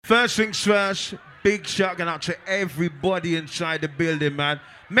First things first, big shout out to everybody inside the building, man.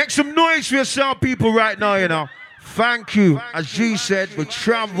 Make some noise for yourself, people, right now, you know. Thank you. As G said, we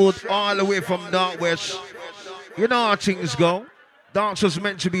traveled all the way from Dark West. You know how things go. Dance was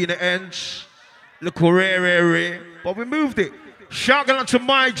meant to be in the ends. Look, but we moved it. Shout out to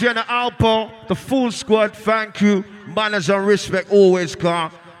my Jenna Alpo, the full squad. Thank you. Manners and respect always,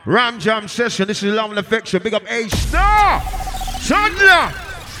 car. Ram Jam session. This is Love and Affection. Big up A-Star. Toddler.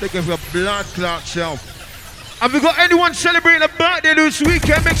 Thinking of your blood clot self. Have we got anyone celebrating a birthday this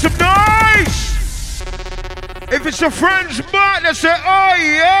weekend? Make some noise! If it's a friend's birthday, say, oh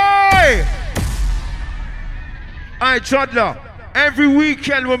yeah! Alright, Toddler. Every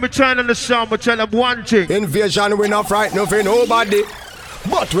weekend when we turn on the sound, we tell them one thing. Invasion, we not frightened for nobody.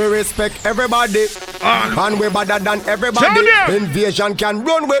 But we respect everybody. And we better than everybody. Invasion can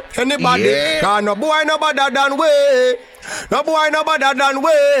run with anybody. Yeah. Cause no boy no better than we. No boy no better than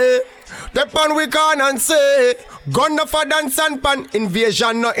we. The pan we can and say. Gun no for dance and pan.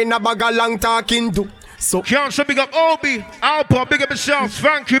 Invasion no in a bag of long talking to. So Cancer, big up Obi. Alpo, big up yourself.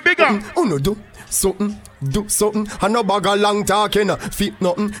 Thank you, big up. Uno do something. Do something. And no bag of long talking. Feet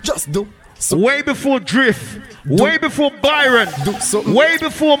nothing. Just do. Way before Drift, way before Byron, way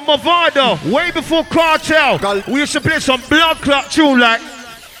before Mavado, way before Cartel. We used to play some blood clot tune like.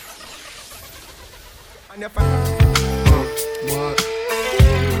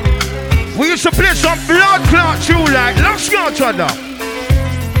 We used to play some blood clot tune like. Let's go, Chanda.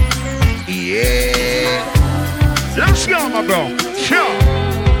 Yeah. Let's go, my bro. Sure.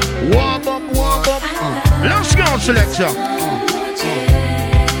 Warm up, warm up. Let's go, selector.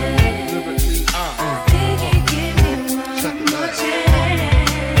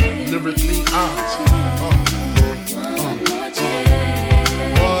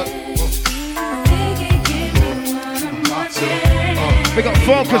 Big up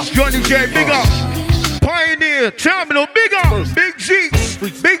Focus, Johnny J, big up Pioneer, Terminal, big up Big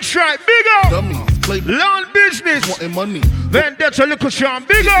Zeeks, Big Stripe, big up Land Business, Vendetta, Little Sean,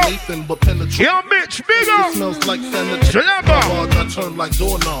 big up Yo Mitch, big up Celebra, I turn like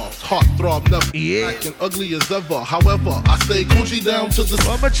doorknobs, heart throb never acting ugly as ever. However, I stay Gucci down to the.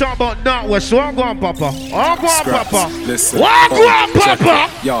 I'm gonna talk about Northwest, so I'm going Papa. I'm going Papa. Listen, I'm going Papa.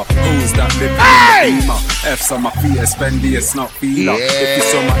 Yo, who's that big beamer? F's on my feet, it's bendy, it's not feeder. If you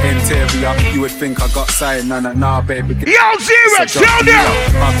saw my interior, you would think I got signed. Nah, baby. Yo, Zero, tell them.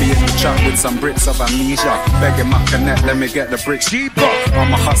 I'll be in the trap with some bricks of amnesia. Begging my connect, let me get the bricks cheaper.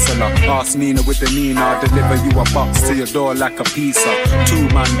 I'm a hustler, ask Nina with the Nina. I'll deliver you a box to your door like a pizza.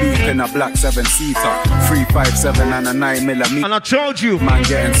 2-man deep in a black 7-seater. 357 and a 9mm. And I told you, man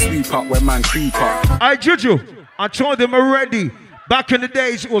getting sweep up when man creep up. I Juju, I told them already. Back in the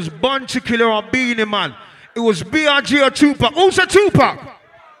days, it was Bun to Killer or Beanie Man. It was B.I.G. or Tupac. Who's a Tupac?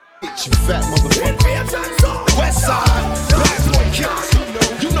 You fat motherfucker. West side, black boy killer.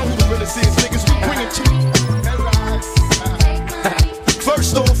 You know who the realest is, niggas. We bring it to you.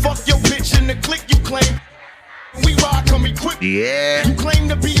 First off, fuck your bitch in the clique you claim. We ride, come equipped. Yeah. You claim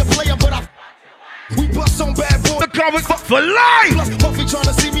to be a player, but we bust on bad boys. The cover for life. Plus, Puffy trying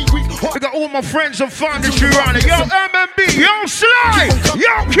to see me weak. I got all my friends and family around it. Yo, MMB. Yo, Sly.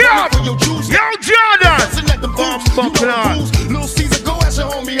 Yo, Cap. Yo, Jordan. Little Caesar, go ask your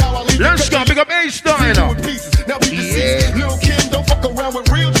homie how I leave. Let's go. Big up A-Star, you know. Now be deceased. Little Kim, don't fuck around with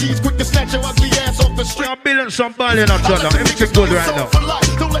real G's. Quick to snatch your ugly ass off the street. I'm building some ballin' up, Jordan. Everything good right now.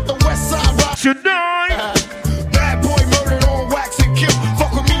 Don't let the West Side rock. Tonight. Bad boy murdered on wax and kill.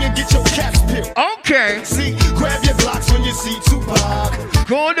 Fuck with me and get your caps peeled. Okay. See, grab your blocks when you see Tupac.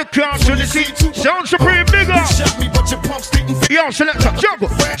 Go on the couch when you see Sound Supreme, big up. Shot me, but your pumps didn't fit. Yo, selector, juggle.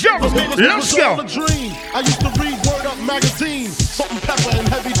 Let's go. I used to read Word Up magazine. Salt and pepper and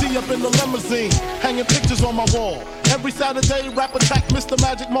Heavy D up in the limousine. Hanging pictures on my wall. Every Saturday, rap attack Mr.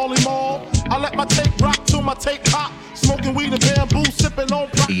 Magic Molly Mall. I let my tape rock till my tape pop. Smoking weed and bamboo, sipping on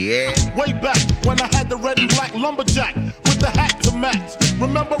pop. Yeah. Way back when I had the red and black lumberjack with the hat to match.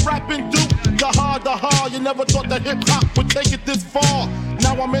 Remember rapping Duke? The hard, you never thought that hip hop would take it this far.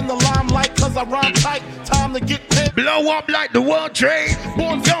 Now I'm in the limelight cause I rhyme tight. Time to get paid. Blow up like the World Trade.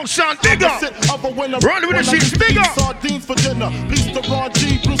 Don't sound bigger. Run with the sheets bigger. Sardines for dinner. Peace to Ron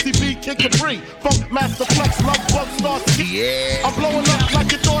G, Brucey B, Kid Capri. Funk Master Flex, Love Bug, Star Ski. Yeah. I'm blowing up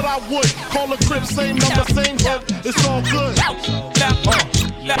like you thought I would. Call a crib, same number, same hood. It's all good.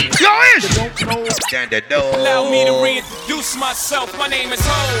 Yo, Ish! Stand the door. Allow me to reintroduce myself. My name is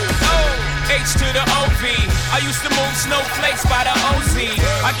Ho. H to the OV. I used to move snowflakes by the OZ.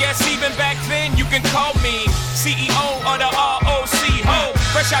 I guess even back then you can call me CEO of the ROC. Ho.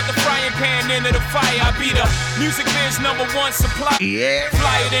 Fresh out the frying pan into the fire. I be the music biz #1 supply. Yeah.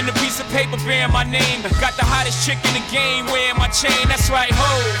 Flyer than a piece of paper bearing my name. Got the hottest chick in the game wearing my chain. That's right,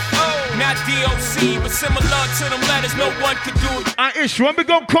 ho. Not DOC, but similar to them letters, no one could do it. Ish, when we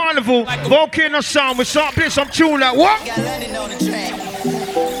go carnival, volcano sound, we start playing some tune like what?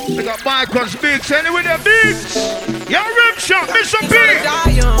 We got Michael's Bigs, anyway, the Bigs. Yo, rim shot, Mr. Big.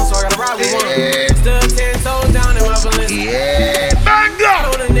 Yeah, banger.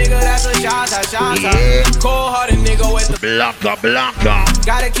 Yeah. Cold-hearted nigga with the Blocker.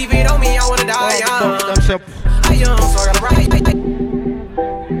 gotta keep it on me, I wanna die young. I young, so I gotta ride.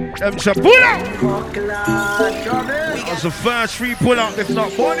 Them say pull out. That's the first free pull out, if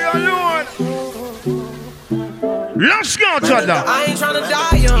not money alone. Let's go, Chanda. I ain't tryna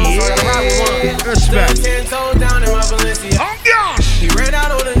die young, so I gotta ride with one. Respect. 10 toes down in my Valencia. Oh gosh. He ran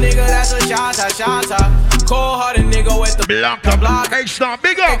out on a nigga, that's a shot. Cold-hearted nigga with the Blocker. Hey, stop,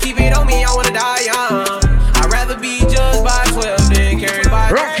 big up. keep it on me, I wanna die young. I'd rather be judged by 12 than carried by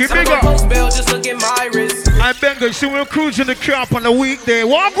Rocky, racks. big I'm up. a post bail, just look at my wrist. I beg you, see we're cruising the cap on the weekday.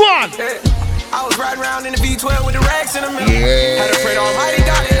 Walk one. I was riding around in the V12 with the racks in the middle. Yeah. Had to pray to Almighty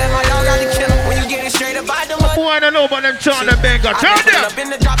God and let my dog out the killer. When you get it straight up out the mud. Boy, I don't know about them trying to beg her. Tell them.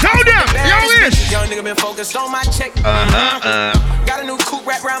 Yo, Ish. Young nigga been focused on my check. Got a new coupe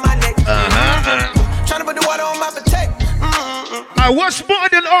wrapped around my neck. Trying to put the water on my protect. What's better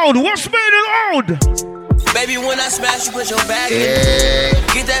than old? Baby, when I smash, you put your back in.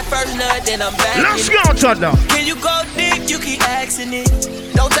 Get that first nut, then I'm back. Let's go, Chanda. Can you go deep? You keep asking it.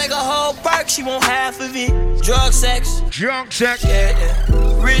 Don't take a whole perk, she want half of it. Drug sex,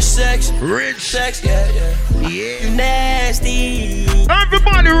 yeah. Rich sex, yeah. You nasty.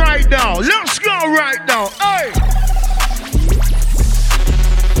 Everybody right now. Let's go right now. Hey.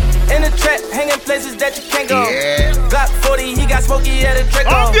 In the trap, hanging places that you can't go. Glock 40, he got smoky at a Draco.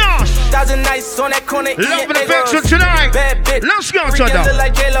 Oh gosh. 1,000 nights on that corner. Love and affection tonight. Bad bitch. Let's go, Freaking Chanda. look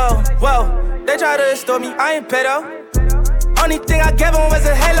like J-Lo. Whoa, they try to extort me, I ain't pedo. Only thing I gave him was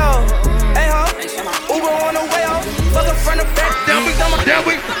a halo. Hey ho, Uber on the way home. Fucking front of back. There we.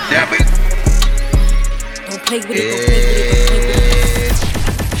 Don't play with it,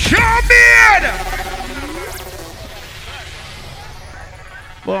 Show me it.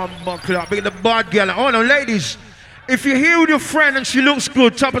 Bomba club, big the bad girl. Oh no, ladies, if you're here with your friend and she looks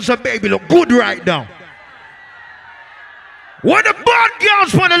good, top of her baby look good right now. What the bad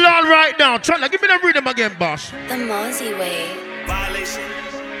girls on the lawn right now? Try give me the rhythm again, boss. The Mosey way. Violation.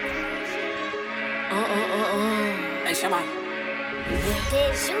 Hey, Shama.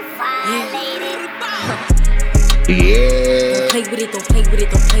 Did you violate it? Yeah. Don't play with it, don't play with it,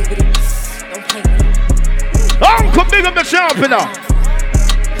 don't play with it. Don't play with it. Come big up yourself, you know.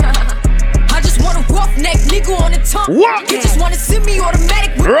 I just want a rough neck nigga on the tongue. What? You just want to send me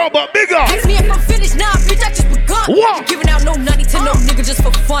automatic with Robert, big up. ask me if I'm finished, nah, bitch, I just begun. What? Giving out no nutty to no nigga just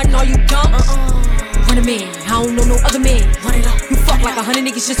for fun, are you dumb? Run a man, I don't know no other man. Run it up. You fuck like 100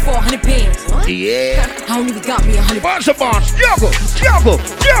 niggas just for 100 bands. Yeah. I don't even got me 100. Boss a boss. Juggle.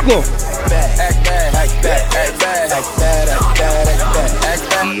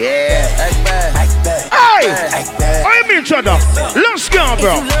 Yeah. Hey. I mean, each other. Let's go,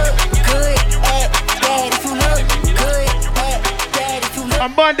 bro.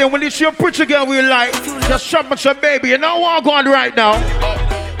 And man, then when you see a pretty girl we like, just shop at your baby. You know what I'm going right now?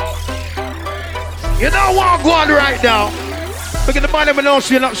 Look at the man that knows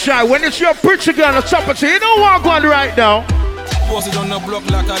you're not shy. When it's your pretty girl on top of you, you know what I'm going right now? Posted on the block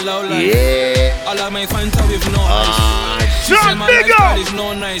like a low light. Yeah. All of my fanta with no ice. Son, big up. Is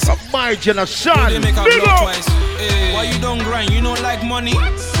no nice. My generation. They make a Big blow up. twice. Hey. Why you don't grind? You don't like money.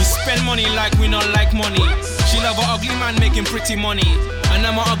 We spend money like we don't like money. She love an ugly man making pretty money, and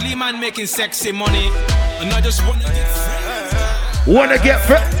I'm an ugly man making sexy money. And I just wanna get friends. Wanna get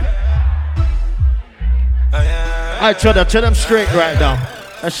friends? I tell them straight right now.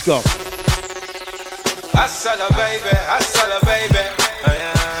 Let's go. I saw the baby.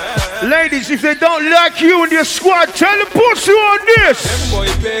 Ladies, if they don't like you and your squad, tell them put you on this. Them boy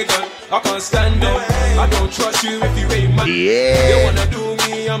pagan, I can't stand them. I don't trust you if you ain't my. Yeah. They wanna do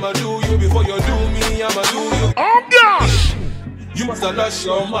me, I'ma do you. Before you do me, I'ma do you. Oh gosh. You must have lost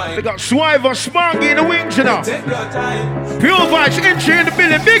your mind. They got Swiver, Smargy in the wings, you know. Take your time. Pure Vibes, entry in the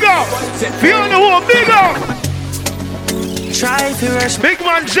building, big up. Fiona Hall, big up. Try to rush me. Big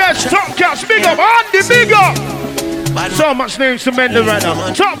man Jess, Top Cats, big up. Andy, big up. So much names to mend right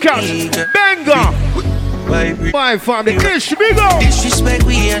now. Top Cats, Banger. My family, Ish, big up. Disrespect,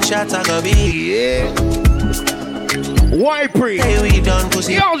 we ain't shot a go be. Yeah. Ypre. Hey, we done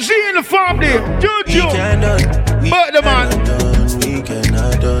pussy. Yo, Z in the family. We Juju. cannot. But the man. We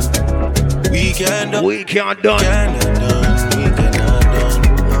cannot. done. We can done. We can't done. We cannot done.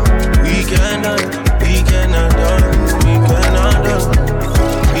 We cannot done. We cannot done. We cannot done.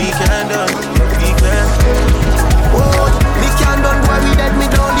 We can done. We can. Oh, me can't done boy, we dead, me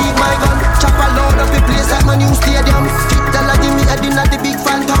don't leave my gun. Chop a load of the place like my new stadium. Kick the lad give me a dinner the big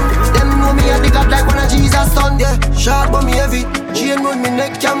phantom. Them know me a the god like one of Jesus' son. Yeah, sharp but me heavy. Chain round me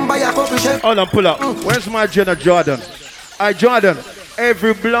neck, can buy a couple chef. Hold on, pull up. Where's my Jenna Jordan? Jordan,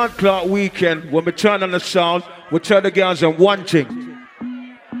 every blood clot weekend, when we turn on the sound, we tell the girls on one thing.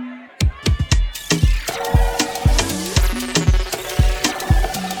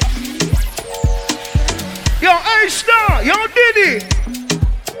 Yo, A-Star, yo, Diddy.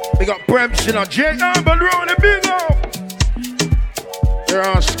 We got Bremson and J. Urban rolling big up.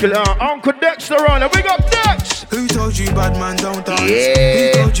 Uncle Dexter on it. We got Dex. Who told you bad man don't dance?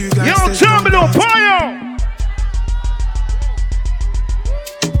 Yeah. Who told you Yo, Terminal Fire.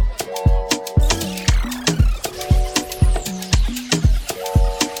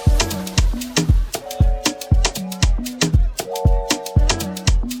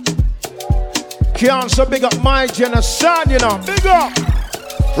 Can't so big up my Jenna, you know. Big up.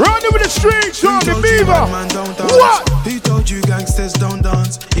 Running with the streets, Robbie Beaver. What? Who told you gangsters don't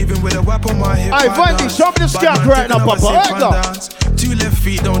dance? Even with a whip on my hip. I Vandy, show me the scalp right now, Papa. Right now. Two left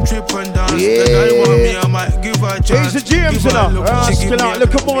feet, don't trip and dance. Yeah. The girl want me, I might give her a chance. He's the James, you know.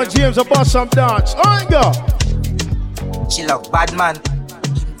 Look at more James about some dance. I go. She look bad man.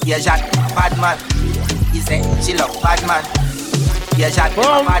 Yeah, Jack, bad man. He say she look bad man. Yeah, Jack,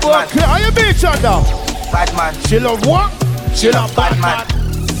 bad man. How you beat her down? Bad man. She love what? She love bad man.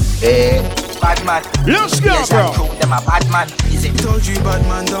 Eh, bad man. Let's go, bro. Them a bad man. Who told you bad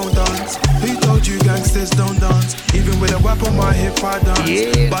man don't dance? Who told you gangsters don't dance? Even with a whip on my hip, I dance.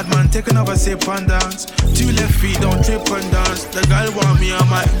 Yeah. Bad man, take another sip and dance. Two left feet, don't trip and dance. The girl want me, I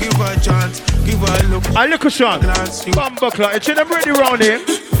might give her a chance. Give her a look. I look a shot. Bumbuckler, it's in the ready round here.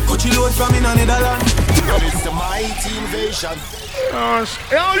 Coach you load from in Netherlands. It's the mighty invasion. Yo,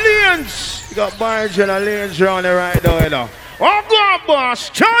 Lions. You got Barge and Lions around there right now, you know. Oh, go on, boss.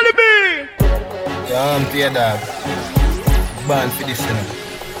 Charlie B. Yeah, I'm here, dog. Born for this, you know.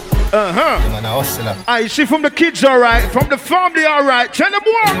 I'm a hustler. I see from the kids, all right. From the family, all right. Tell them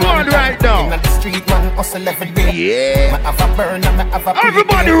what on right now. In the street, man, hustle every day. Yeah. I have a burn, I have a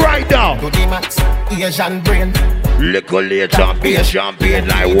everybody right now. Do the max, Asian brain. Little later, be a champagne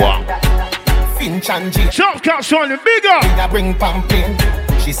like what? Finch and G. Top cats on the bigger. I bring pamphlet.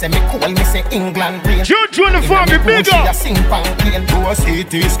 She say me cool, me say England rain. Juju in the family, bigger. She sing pamphlet. Do a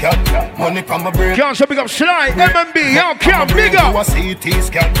CT scan. Money from my brain. Can't so big up Sly, MMB, y'all can't bigger. Do a CT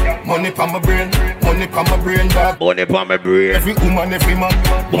scan. Money from my brain. Money from my brain, dog. Money from my brain. Every woman, every man.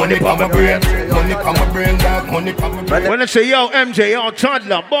 Money from my brain. Money from my brain, dog. Money from my brain. When I say yo, MJ, yo,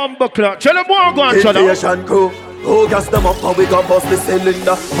 toddler, Bumbuckler, tell them what go on, toddler. Oh, gas them up and we got bust the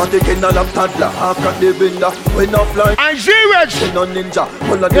cylinder. Matic in a lap toddler, half cut the binder. We not flying. And G-Reg, we no ninja.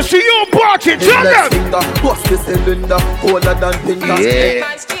 You see you party, tell them. Bust the cylinder, colder than finger.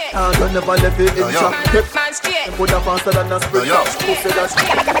 Yeah. I don't never let it in shot. Put a faster than a sprinter.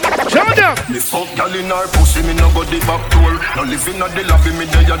 Tell them. Me fuck gal in her pussy, me no go the back door. No living at the lobby, me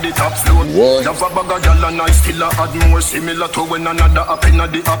dey at the top floor. Have a bag of gal and I still a add more. Similar to when another up in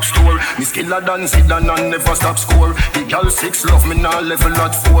the app store. Me skiller than Zidane and never stop score. The gal 6 love me now level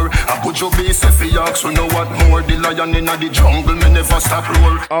at 4. I put your base if he asks, so know what more. The lion in the jungle, me never stop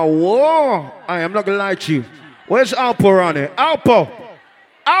roar. Oh, whoa. I am not gonna lie to you. Where's Alpo around here? Alpo.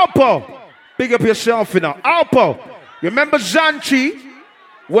 Big up yourself, you know. Alpo. You remember Zanchi?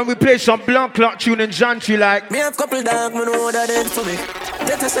 When we play some blank clock tune in Zanchi like. Me have couple dog, me know that it for me.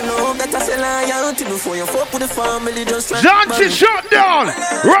 That I say no, that I say loyalty before you fuck with the family, just like Zanchi shut down!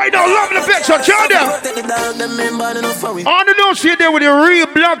 Right now, love the picture, tell them! On the nose here there with your real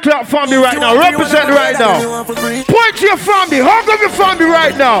blank clock family right now, represent right now. Point to your family, hug up your family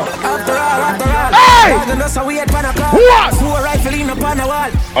right now. Hey! What?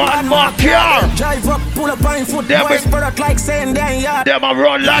 On my car! Drive up, pull up on foot, boys, product like saying then, yeah. Them a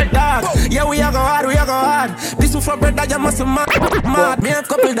run like dog. Yeah, we are go hard. This is for bread that you must mad. Me have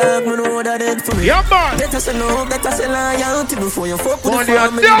couple dog, me know that it for me. Yeah, man. Let us know, let us loyalty before you fuck with the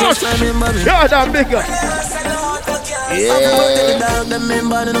family. Just remember me. Yeah, that bigger. Yeah. The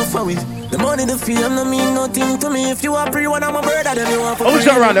member enough for we. The money, the fame, no mean nothing to me. If you are free, one of my brother, then you want for who's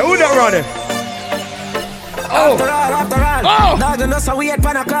that running? Who's that running? After all. Dog, you know so we had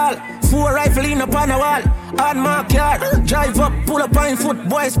pan a call. 4 rifle in upon a wall. On my car, drive up, pull up on foot.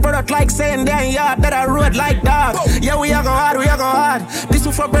 Boys spread out like saying damn yard. That I road like dog. Yeah, we are go hard, we are go hard. This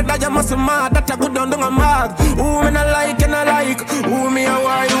is for bread that you must mad. That a good down a mad. Who me not like and I like. Who me a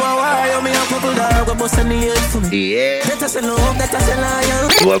why, you a why. You me a couple dog. We bust in the head for me. Yeah. Let us know, let us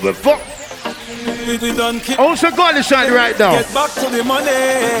lion. What the fuck? Also got the shine right now. Get back to the money.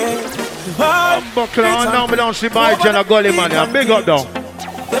 I'm buckling on now, but don't see my Jenna Gully money. I'm big up though.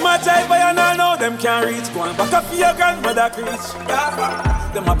 Them a drive by and I know them can't reach. Go and back up for your grandmother preach.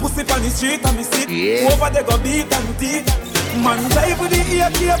 Them a pussy on the street and me sit. Over they go beat and teeth. Man drive with the ear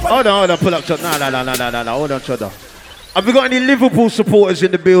tape. Hold on, pull up. No, hold on, shut up. Have you got any Liverpool supporters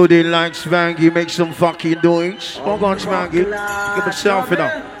in the building like Spangy? Make some fucking doings. Come on, Spangy. Give yourself it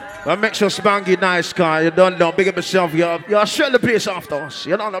up. Well, make sure Spangy nice guy. You don't know. Big up yourself. You're shut the place after us.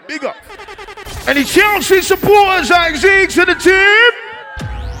 You don't know. Big up. Any Chelsea supporters like Zeke's in the team?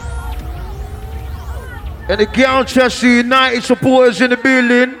 Any Manchester United supporters in the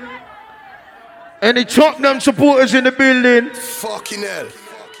building? Any Tottenham supporters in the building? Fucking hell.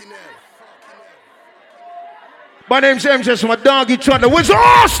 My name's MJ, so my doggy Tottenham. Where's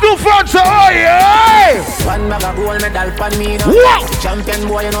Arsenal fans? Oh, yeah! One bag of gold medal for me. What? Champion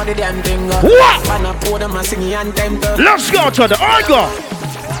boy, you know the damn thing. What? Man, I pour them a singing anthem. Let's go, Tottenham. I go.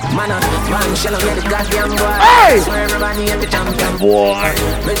 Man, shall I get the goddamn boy? Hey! Swear everybody is the champion. Boy.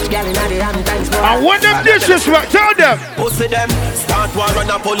 Rich gal in the hand, thanks, boy. And when them disrespect, tell them. Pussy them, start war on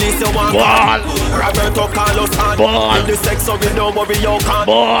the police, you want. Ball. Roberto Carlos and Ball. in the sex, so we don't worry, you can't.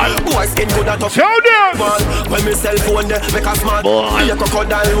 Ball. Boy, skin good at tell them. Ball. When me cell phone, they make a smart. Ball. Your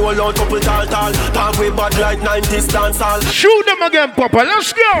crocodile roll out, couple tall. Talk way bad like 90s dancehall. Shoot them again, Papa.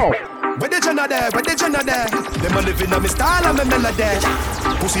 Let's go. Where the Jenna there? Them a living on me style and me melody.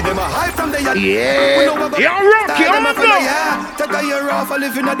 Pussy them a high from the yard. Yeah. You're rocky, I'm yeah. Take a year off, a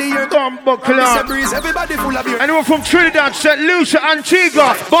living of the year. Everybody full of beer. Anyone from Trinidad, St. Lucia,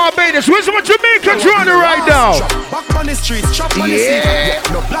 Antigua, Barbados, where's my Jamaican joining right now? Back on the streets, chop on the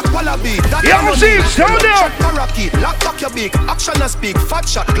street. No black wallaby. Yeah, I'm seeing, tell them. Lock back your beak, action and speak. Fat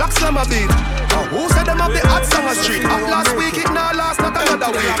shot, Glock slam a beat. Who said them have the hot summer street? Last week, it now last, not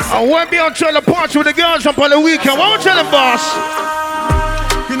another week. I won't be on trailer party with the girls up on the weekend. What won't tell them, boss?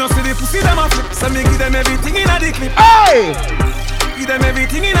 You know, see the pussy them a flip, so me give them everything in a the clip. Hey! Give them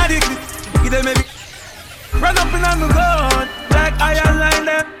everything in a the clip. Give them everything. Run up in on the gun, like iron line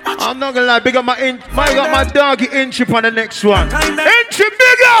them. I'm not gonna lie, big up my doggy Inchip on the next one. Inchip,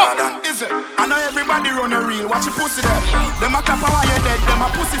 big up! Is it? I know everybody run a reel. Watch your pussy there. Them a clap while you're dead. Them a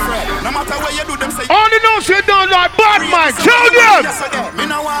pussy friend. No matter where you do, them say. All the knows you don't like bad mind. Tell them! Me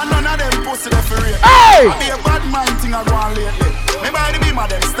no want none of them pussy there for real. Hey! I be a bad mind thing I go on lately. Me by the beam of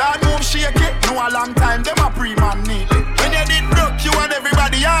them start move shake it. No a long time. Them a pre-man neatly. When you did broke, you and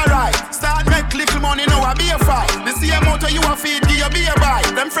everybody alright. Start make little money, now I be a fight. The same motor you a feed, give you be a buy.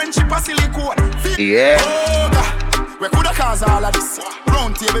 Them friendship a silicone. Yeah. Oh God. We coulda cause all of this.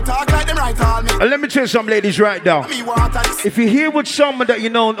 Round table talk like them right all me. And let me tell you something, ladies, right now. If you're here with someone that you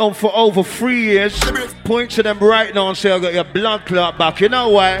know for over 3 years, point to them right now and say, I got your blood clot back. You know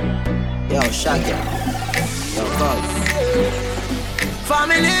why? Yo, shut up. Yo, cuz.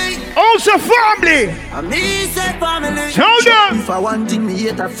 Family. Also family. I me say family. Tell them. If I want thing, me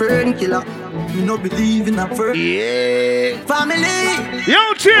hate a friend killer. Me no believe in a friend. Yeah. Family.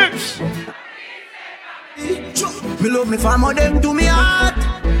 Yo, Chips. Me love me family, them to me heart.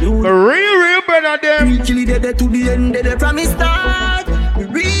 Real better them. Me kill it dead to the end, dead from me start.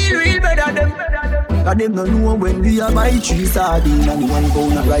 Real better them. Cause them no know when we are buy 3 sardines and 1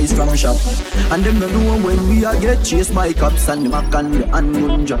 pound of rice from a shop. And them no know when we are get chased by cops and the mac and the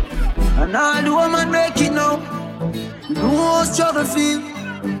handgun job. And all the woman make it now. Me know how struggle feel.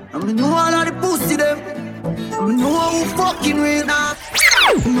 And me know all of the pussy them. And me know who fucking real now.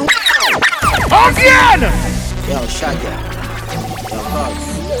 Again! Yo, shut up. Yo, cuz.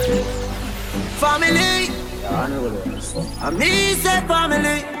 Family. I know this. I me say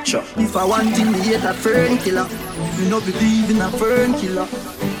family. Sure. If I want thing, me hate a fern killer. Me no believe in a fern killer.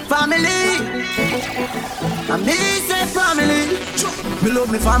 Family. I me say family. Sure. Me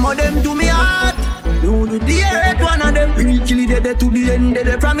love me family, them do me heart. You do the hurt one of them. Real kill it dead to the end,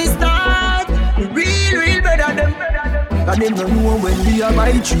 dead from me start. Real better them. Cause them no know when we are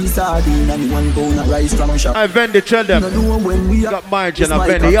buy 3 sardines and 1 pound of rice from a shop. I Vendi, tell them. No know when we are got my Jen, I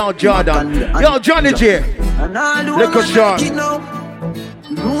Vendi. Yo, Jordan. Yo, Johnny J. Look at Sean.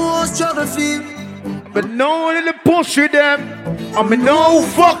 No struggle feel. But no one in the pussy them. I'm in no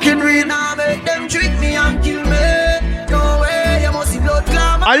fucking real. Now make them trick me and kill me. No way, you must see blood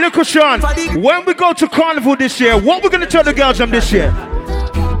clam. I look at Sean. When we go to Carnival this year, what we gonna tell the girls on this year?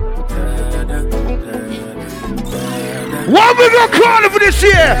 What we gonna call it for this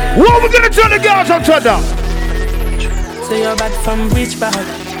year? What we gonna tell the girls on Thunder? Say you're bad from rich bag.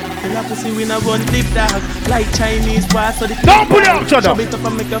 Tell a pussy we not gon' live dog. Like Chinese boy, so the don't put it out, Thunder. Chop it up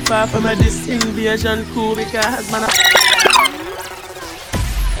and make a fire from this invasion cool because man.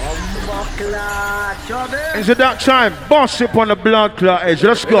 Is it that time? Boss up on the blood clot edge.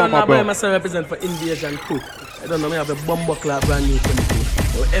 Let's go, my bro. I myself represent for invasion cool. I don't know me have a bomber clot brand new 22.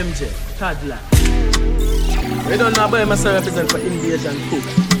 Or MJ, toddler. I don't know about myself represent for invasion cool.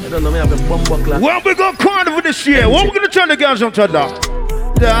 I don't know me have a bomber clot. What we gonna carnival this year? What we gonna turn the girls on Thunder?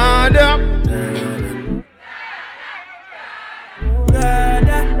 Da da.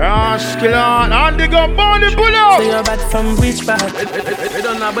 Rascal, and they got money pull up. Say you're bad from rich bag. I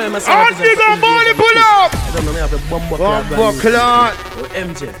don't know about myself. And they got money pull up. I don't know me have a bomber clot. Bomber clot. Or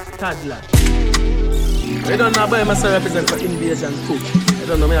MJ, toddler. I don't know about myself represent for invasion cool. I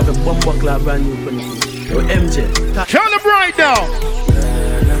don't know me have a bomber clot brand new 22. Or MJ. Tell them right now.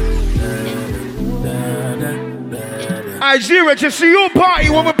 I zero to see you party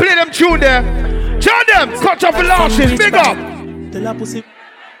when we play them tune there. Tell them, cut up the losses, big up. Tell a pussy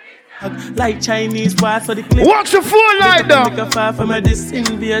like Chinese boy, so the clip. What's the full light though? Make a fire from this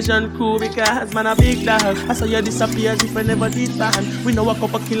invasion crew because man a big dog. I saw you disappear as if I never did ban. We know a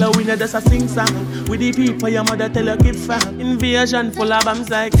couple killer, we know just a sing song. With the people your mother tell you give fam. Invasion full of bombs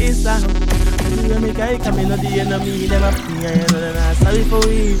like Islam. You make I come in the enemy, them a free and sorry for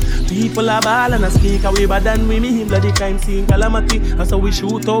we. People are ball and a speak away bad than we me. Bloody crime scene calamity. And so we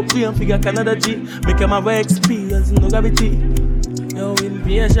shoot up, we and figure Canada G. Make them have experience, no gravity. Yo,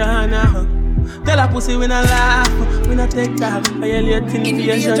 invasion, tell a pussy we not laugh, we not take that. Violate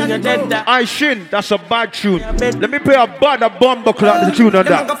invasion, you're dead. I shin, that's a bad tune. Let me play a bad bomber clock the tune on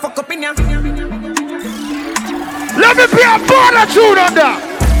that. Let me play a bad tune on that.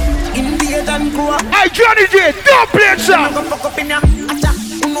 Hey Johnny J, don't play it, sir.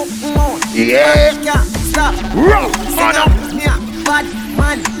 Yeah. Rock on up. Bad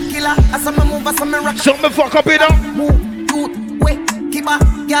man, killer. Something fuck up it up.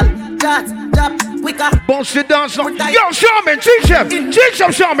 Bounce the dance now. Yo, Shaman, teach him. Teach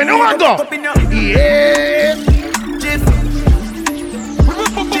him, Shaman. No one go. Yeah.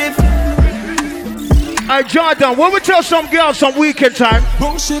 Hey, Jordan, when we tell some girls some weekend time.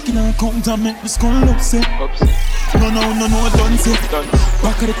 Bro, shaking and come to make this call upset. No, don't say.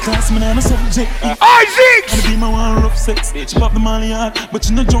 Back of the class, man, I'm a subject. Isaac! Wanna be my one rough sex. She pop the money hard, but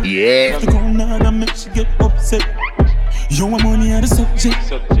you know jump. Yeah. The go on and make she get upset. You want money on the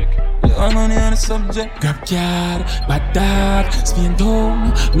subject. You want money on the subject. Grab card, bad dad, spin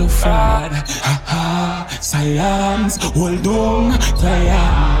down, blow fraud. Ha ha, science, hold on,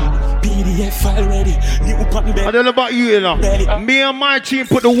 fire. PDF file ready. I don't know about you, you know. Me and my team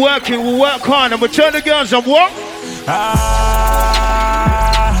put the work in, we work hard, and we turn the girls on what?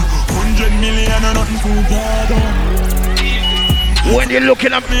 100 million and nothing to get on. When you're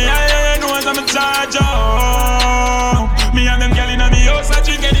looking at me, I know I'm a charge up. Me and them girl in me house, I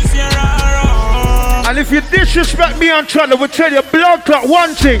drink any Sierra. And if you disrespect me on Thunder, we'll tell you blood clot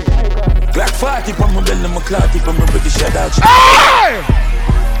one thing. Black 40 on my belly, my clout, on my British head out. Hey!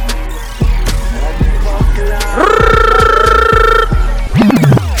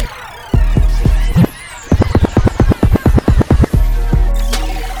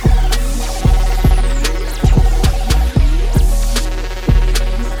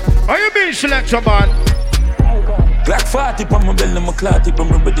 Are you being selected, man? Black 40 on my belly, my clout, on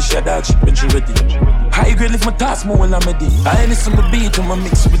my British head out. When she ready. High grade lift my task more when I'm ready. I listen to the beat on my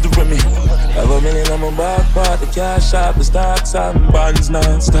mix with the Remy. Have a million on my back part, the cash shop, the stocks and bonds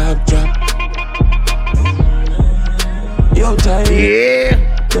non-stop drop. Yo, time. Yeah.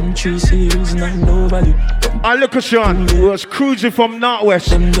 Them 3 series, not no value. I look at Sean, who was cruising from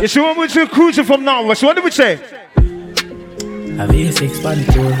Northwest. You see when we were cruising from Northwest, what did we say? Have a 6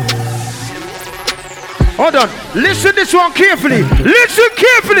 bandito. Hold on, listen this one carefully. Listen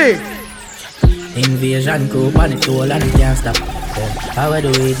carefully. Invasion crew, bandito, and we can't stop. I will do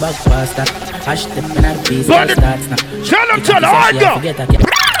it back faster. I step in at the piece, starts now. Tell them, I go.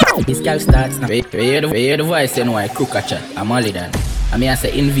 This girl starts now. We hear the voice, you know, I cook a chat. I'm only done. I mean, I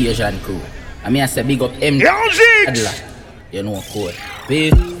say invasion crew. I mean, I say big up MJ. You know, code.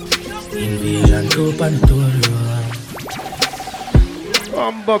 Invasion crew on the tour road.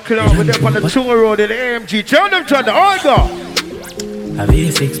 I'm buckling up with them on the tour road in the AMG. Tell them, Thunder, I go. Have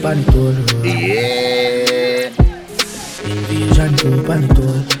a 6 on the tour road. Yeah. Invasion crew on the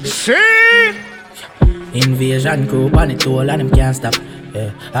tour. See? Invasion crew on the tour and them can't stop.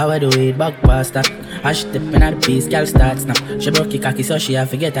 Yeah, I will do it back past that. I step in at the piece, girl starts now. She broke the cocky so she have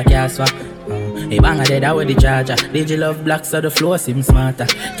to get a car swap. Hey, banger dead out with the charger. DJ love black so the flow seems smarter.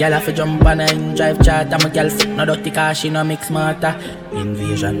 Girl have to jump on and drive charter. My girl foot no dirty car, she no mix smarter.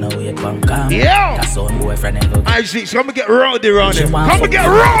 Invasion now we punk calm. Yeah. That's on boyfriend and go. I see, so come and get rowdy around here. Come and get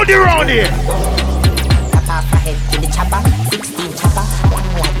rowdy around here. Tap off my head with the chopper, 16 chopper,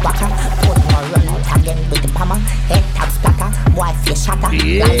 long like waka. Put more run out again with the hammer. Head tap splatter, boy face shatter.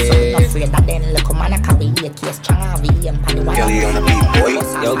 Yeah. Life so not afraid that then look man a carry a case stronger. William Paddy one. Kelly on the beat,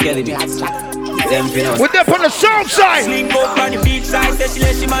 boy. Yo, Kelly beat. With them on the south side. Sling up on the beach side, say she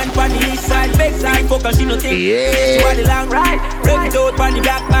let she man on the east side. Back side, focus, she no think. Yeah. She want the long ride. Break it out on the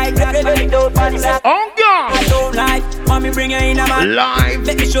black bike. Break it out on the black. Oh God. I don't like. Mommy bring her in a man. Live.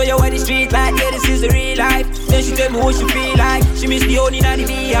 Let me show you what the street like. Yeah, this is the real life. Then she tell me what she feel like. She miss the only and the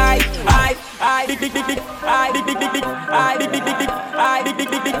beehive. I big big big big. I big big big big. I big big big big. I big big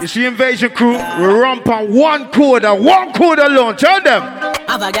big big. It's the invasion crew. We ramp on one code alone. Tell them.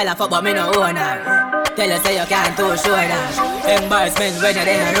 Have a girl a fuck but me no own her. Tell her say you can't too sure that. Them boys spend when you're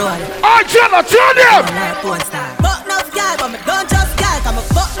there roll. I tell them. Like porn star. Fuck enough girl, but me don't trust girl. I'm a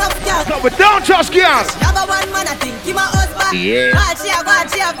fuck enough girl. No, but don't trust girls. Number one man I think he my husband. Yeah. All she have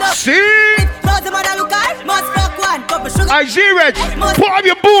done. See? Close the mother look at. Must fuck one. Couple sugar. I Z-Reg, pull up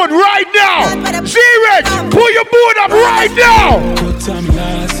your board right now. Z-Reg, pull your board up right now. Cut time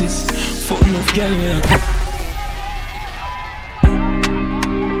glasses. Fuck enough girl where I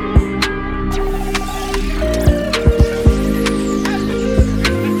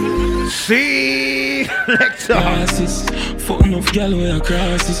See, Glasses, fuck enough gal where I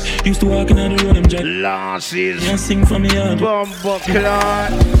crosses. Used to walk in on the road, I'm just losses. And sing from me heart. Bumbo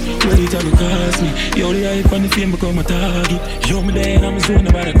clot. Ready to go cost me. Yo, the hype and the fame become a target. Yo, me there and I'm zone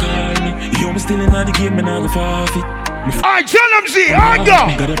nobody call me. Yo, me still in the game and I go forfeit. I tell them, see, I go.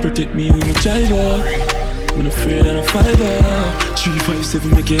 Gotta protect me with my child. I'm afraid that I fight.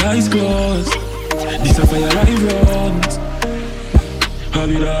 357 make your eyes close. This a fire I runs.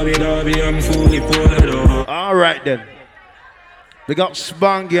 I'm fully pulled over. Alright then. We got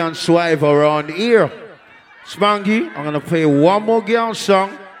Spangy and Swive around here. Spangy, I'm gonna play one more girl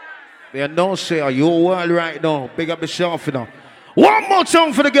song. They don't say, are you world right now? Big up yourself, you know. One more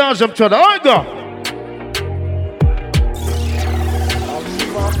song for the girls, I'm trying to. I go.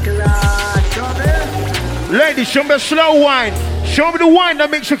 Ladies, show me a slow wine. Show me the wine that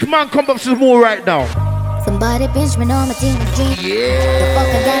makes your man come up some more right now. Somebody pinch me on my team drink. Yeah. The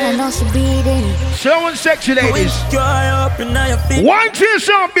fuck I got, I know she breathing. Slow and sexy, ladies. Wine to your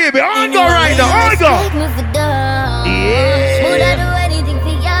song, baby. I go right now. I go. Yeah. Would I do anything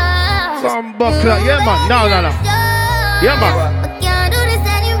for ya? Some buckler. Yeah, man. No. Yeah, man. I can't do this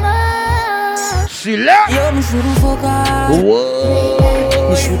anymore. See that? Yo, me shouldn't focus.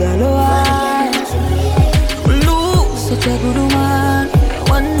 Whoa. Me shoulda lower. Lose such a good woman.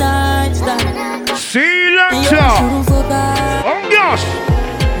 One night stand. See that? Oh, gosh.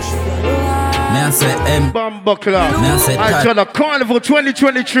 Me I say Bumbuckler. I tell the Carnival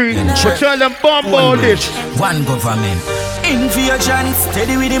 2023. I tell them bumbo this. One government. Invasion,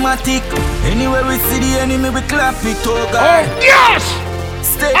 steady with the matic. Anywhere we see the enemy, we clap it, oh God. Oh, yes!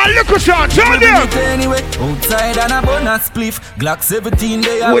 And look at you, tell them! Anyway, outside and a bonus spliff. Glock 17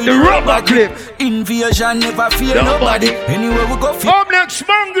 they with the rubber clip. Invasion never fear nobody. Anywhere we go, up next,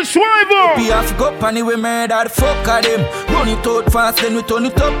 Spangy Swivel. We have to go anyway, murder the fuck of them. Run it out fast, then we turn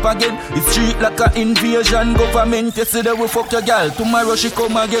it up again. It's street like an invasion government. Yesterday we fuck your girl, tomorrow she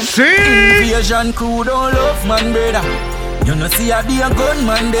come again. See? Invasion crew don't love man, brother. You know see I be a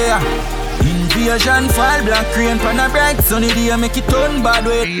gunman there. Invasion fall black rain pan a bright sunny day make it turn bad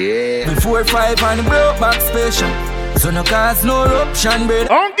way. Yeah. Before 5 and broke back special. So no cause no eruption, brother.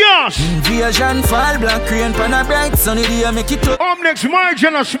 Oh gosh. Invasion fall black rain pan a bright sunny day make it turn. Up next, my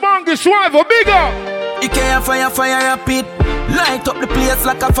general Spangy Swivel, bigger. It can't fire up it. Light up the place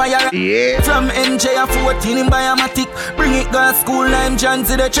like a fire. Yeah. From NJ a 14 in Biomatic. Bring it girl school name John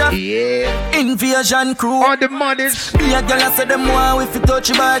to the trap. Yeah. Invasion crew. All the mothers. Be a girl I say them want if you touch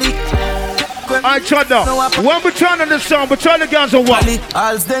your body. I tell them. When we turn on the song, we tell the girls on what?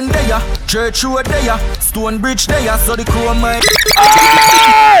 All's then there. Church road there. Stone Bridge there. So the crew might.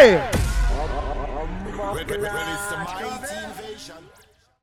 Hey!